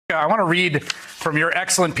I want to read from your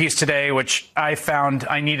excellent piece today, which I found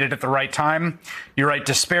I needed at the right time. You write,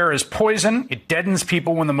 despair is poison. It deadens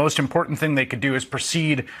people when the most important thing they could do is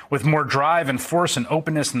proceed with more drive and force and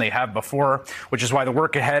openness than they have before, which is why the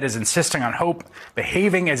work ahead is insisting on hope,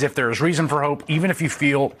 behaving as if there is reason for hope, even if you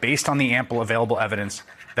feel, based on the ample available evidence,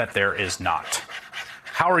 that there is not.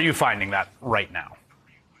 How are you finding that right now?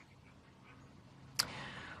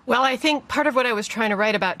 Well, I think part of what I was trying to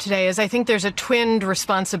write about today is I think there's a twinned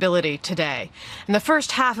responsibility today. And the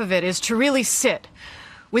first half of it is to really sit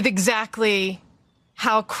with exactly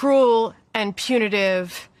how cruel and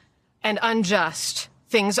punitive and unjust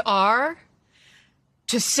things are,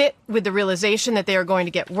 to sit with the realization that they are going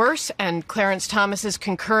to get worse, and Clarence Thomas's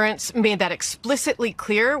concurrence made that explicitly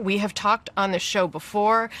clear. We have talked on this show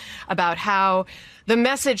before about how the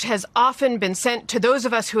message has often been sent to those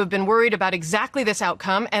of us who have been worried about exactly this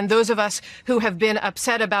outcome, and those of us who have been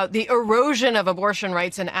upset about the erosion of abortion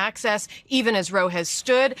rights and access, even as Roe has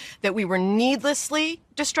stood, that we were needlessly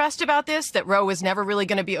distressed about this, that Roe was never really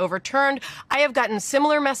going to be overturned. I have gotten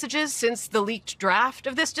similar messages since the leaked draft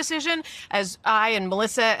of this decision, as I and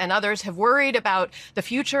Melissa and others have worried about the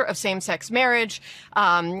future of same-sex marriage,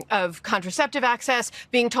 of contraceptive access,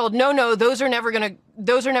 being told, no, those are never going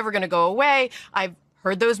to go away. I've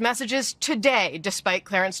heard those messages today, despite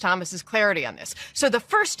Clarence Thomas's clarity on this. So the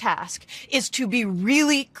first task is to be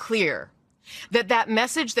really clear that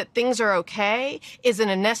message that things are okay is an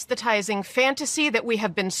anesthetizing fantasy that we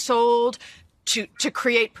have been sold to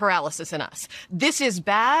create paralysis in us. This is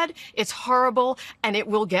bad, it's horrible, and it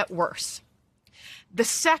will get worse. The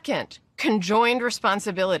second conjoined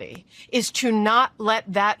responsibility is to not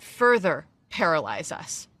let that further paralyze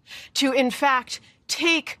us, to in fact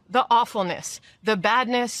take the awfulness, the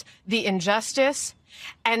badness, the injustice,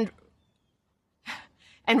 and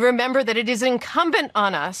remember that it is incumbent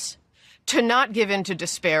on us to not give in to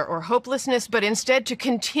despair or hopelessness, but instead to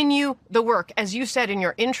continue the work. As you said in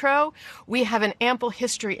your intro, we have an ample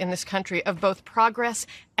history in this country of both progress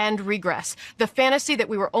and regress. The fantasy that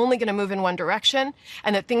we were only going to move in one direction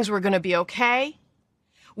and that things were going to be okay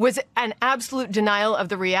was an absolute denial of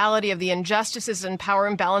the reality of the injustices and power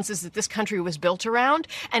imbalances that this country was built around.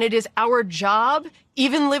 And it is our job,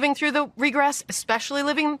 even living through the regress, especially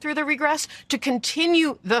living through the regress, to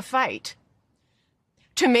continue the fight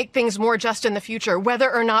to make things more just in the future,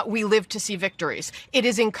 whether or not we live to see victories. It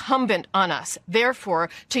is incumbent on us, therefore,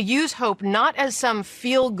 to use hope not as some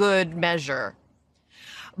feel-good measure,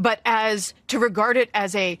 but to regard it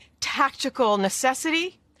as a tactical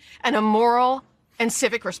necessity and a moral and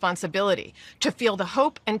civic responsibility, to feel the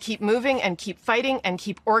hope and keep moving and keep fighting and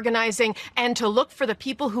keep organizing, and to look for the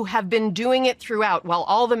people who have been doing it throughout while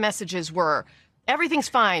all the messages were, everything's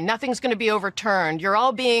fine, nothing's going to be overturned, you're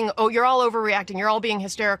all overreacting, you're all being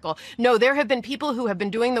hysterical. No, there have been people who have been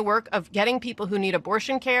doing the work of getting people who need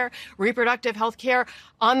abortion care, reproductive health care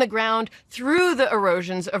on the ground through the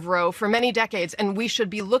erosions of Roe for many decades, and we should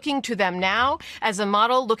be looking to them now as a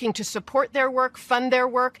model, looking to support their work, fund their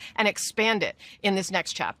work, and expand it in this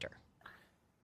next chapter.